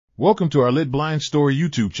Welcome to our Litblinds Story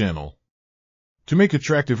YouTube channel. To make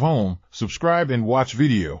attractive home, subscribe and watch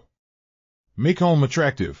video. Make home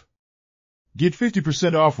attractive. Get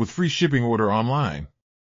 50% off with free shipping order online.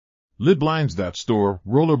 Litblinds.store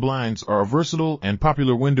roller blinds are a versatile and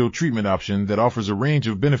popular window treatment option that offers a range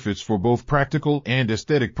of benefits for both practical and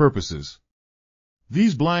aesthetic purposes.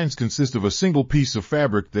 These blinds consist of a single piece of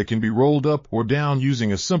fabric that can be rolled up or down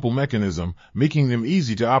using a simple mechanism, making them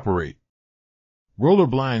easy to operate. Roller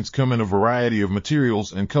blinds come in a variety of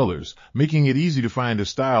materials and colors, making it easy to find a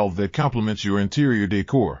style that complements your interior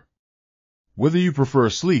decor. Whether you prefer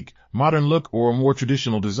a sleek, modern look or a more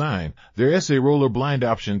traditional design, there is a roller blind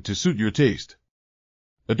option to suit your taste.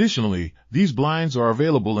 Additionally, these blinds are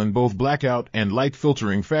available in both blackout and light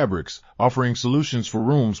filtering fabrics, offering solutions for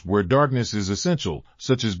rooms where darkness is essential,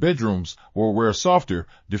 such as bedrooms, or where softer,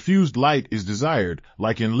 diffused light is desired,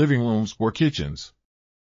 like in living rooms or kitchens.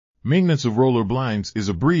 Maintenance of roller blinds is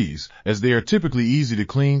a breeze, as they are typically easy to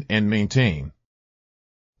clean and maintain.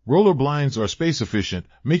 Roller blinds are space efficient,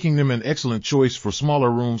 making them an excellent choice for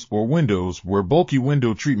smaller rooms or windows where bulky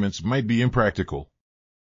window treatments might be impractical.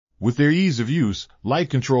 With their ease of use,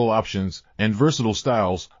 light control options, and versatile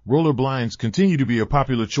styles, roller blinds continue to be a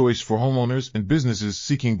popular choice for homeowners and businesses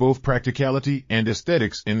seeking both practicality and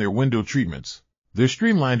aesthetics in their window treatments. Their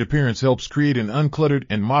streamlined appearance helps create an uncluttered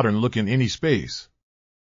and modern look in any space.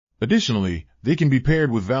 Additionally, they can be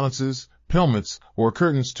paired with valances, pelmets, or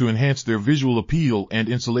curtains to enhance their visual appeal and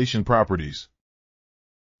insulation properties.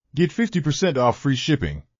 Get 50% off free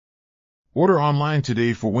shipping. Order online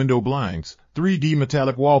today for window blinds, 3D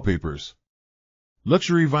metallic wallpapers,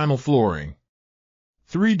 luxury vinyl flooring,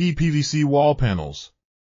 3D PVC wall panels.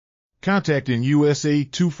 Contact in USA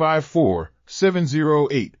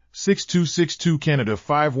 254-708-6262, Canada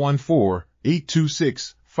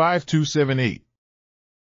 514-826-5278.